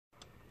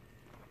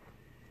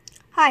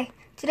Hi,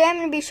 today I'm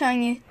going to be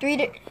showing you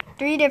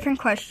three different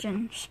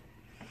questions.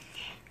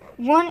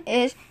 One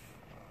is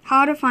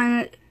how to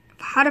find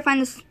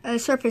the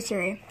surface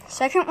area.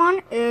 Second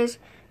one is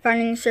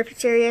finding the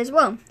surface area as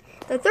well.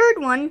 The third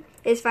one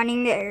is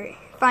finding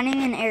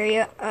an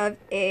area of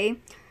a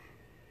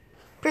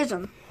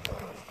prism.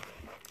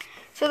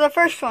 So the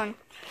first one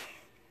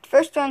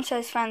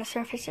says find the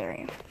surface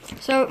area.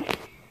 So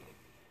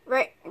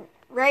right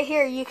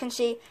here you can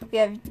see we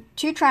have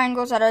two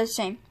triangles that are the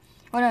same.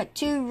 Well, no,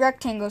 two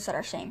rectangles that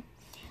are same.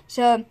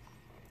 So,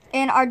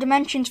 and our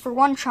dimensions for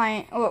one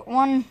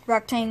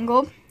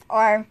rectangle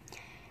are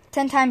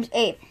 10 times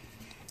 8.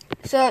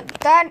 So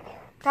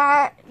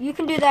that you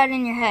can do that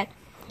in your head.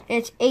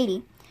 It's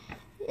 80,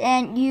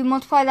 and you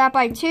multiply that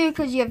by 2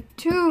 because you have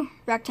two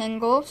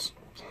rectangles,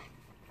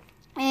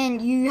 and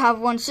you have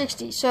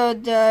 160. So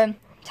the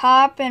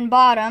top and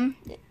bottom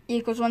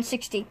equals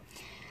 160,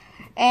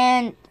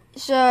 and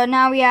so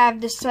now we have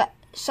the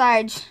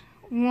sides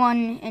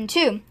 1 and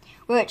 2.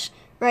 Which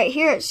right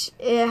here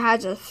it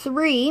has a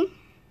 3.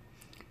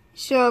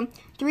 So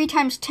 3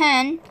 times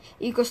 10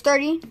 equals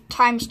 30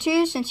 times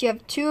 2, since you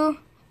have two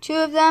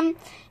of them,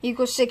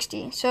 equals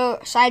 60. So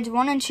sides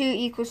 1 and 2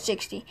 equals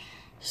 60.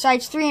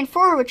 Sides 3 and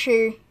 4, which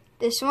are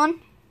this one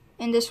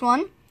and this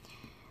one,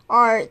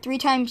 are 3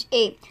 times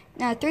 8.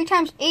 Now 3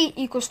 times 8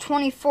 equals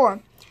 24.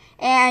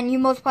 And you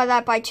multiply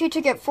that by 2 to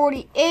get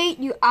 48.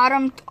 You add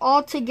them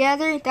all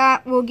together.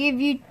 That will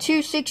give you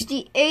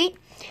 268.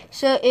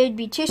 So it would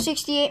be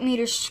 268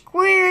 meters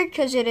squared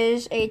because it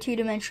is a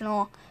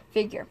two-dimensional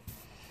figure.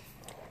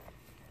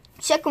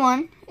 Second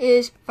one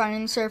is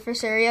finding the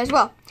surface area as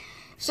well.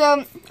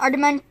 So our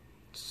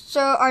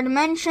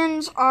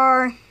dimensions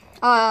are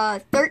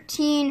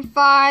 13,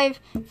 5,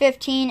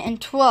 15,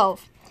 and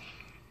 12.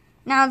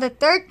 Now the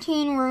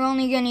 13 we're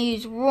only going to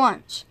use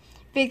once,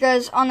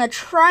 because on the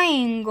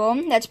triangle,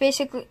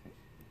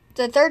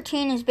 the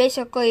 13 is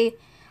basically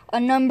a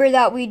number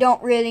that we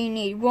don't really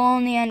need. We'll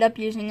only end up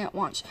using it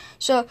once.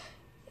 So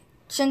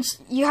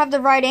since you have the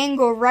right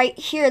angle right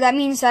here, that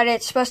means that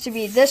it's supposed to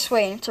be this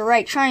way. It's a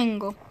right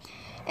triangle.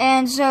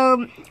 And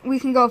so we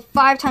can go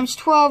 5 times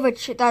 12,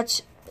 which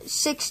that's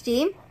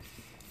 60.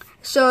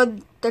 So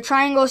the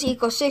triangles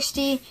equal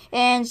 60.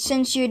 And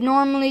since you'd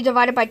normally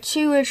divide it by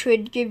 2, which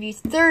would give you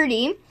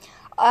 30,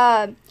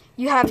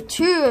 you have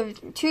two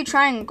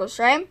triangles,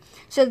 right?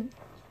 So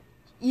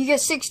you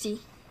get 60.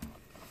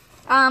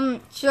 And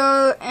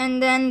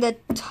then the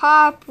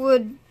top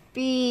would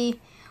be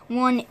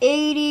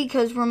 180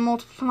 because we're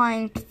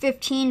multiplying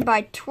 15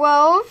 by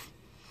 12,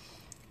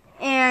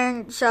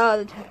 and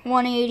so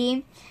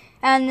 180.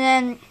 And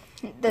then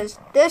this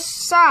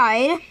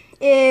side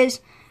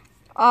is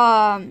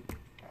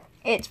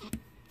it's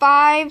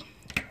 5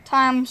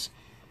 times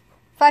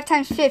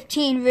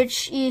 15,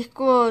 which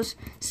equals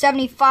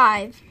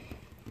 75.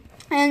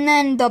 And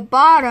then the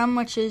bottom,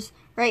 which is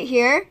right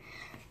here,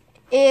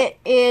 it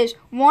is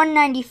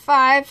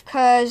 195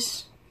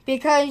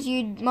 because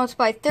you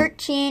multiply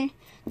 13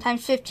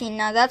 times 15.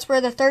 Now that's where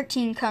the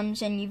 13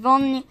 comes in. You've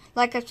only,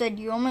 like I said,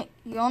 you only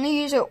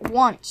use it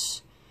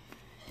once.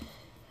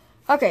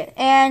 Okay,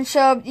 and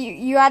so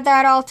you add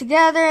that all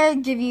together,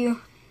 give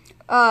you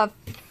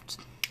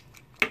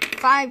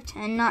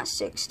 510, not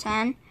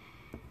 610.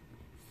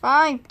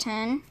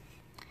 510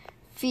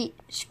 feet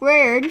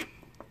squared.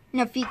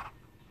 No, feet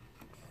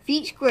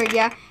squared,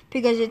 yeah,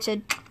 because it's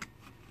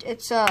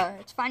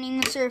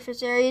finding the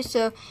surface area.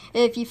 So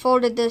if you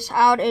folded this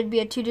out, it'd be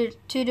a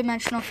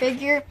two-dimensional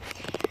figure.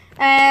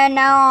 And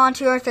now on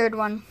to our third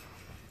one.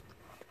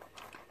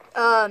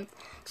 So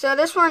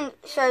this one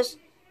says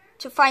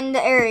to find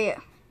the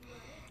area,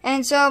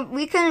 and so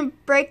we can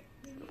break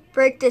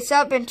this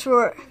up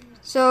into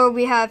so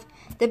we have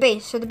the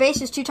base. So the base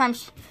is 2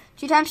 times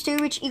 2,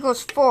 which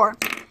equals 4.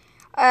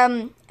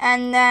 And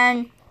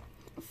then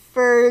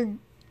for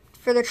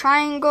the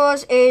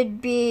triangles,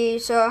 it'd be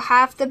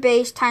half the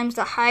base times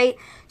the height.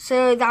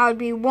 So that would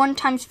be 1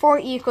 times 4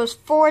 equals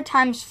 4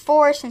 times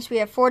 4. Since we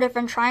have 4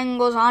 different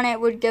triangles on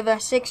it, would give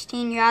us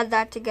 16. You add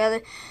that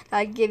together,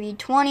 that'd give you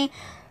 20.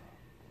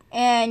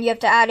 And you have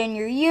to add in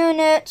your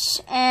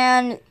units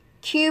and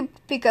cube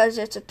because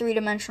it's a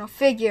three-dimensional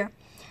figure.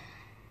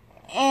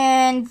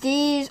 And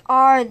these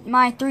are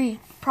my 3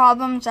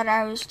 problems that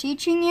I was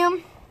teaching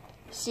you.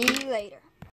 See you later.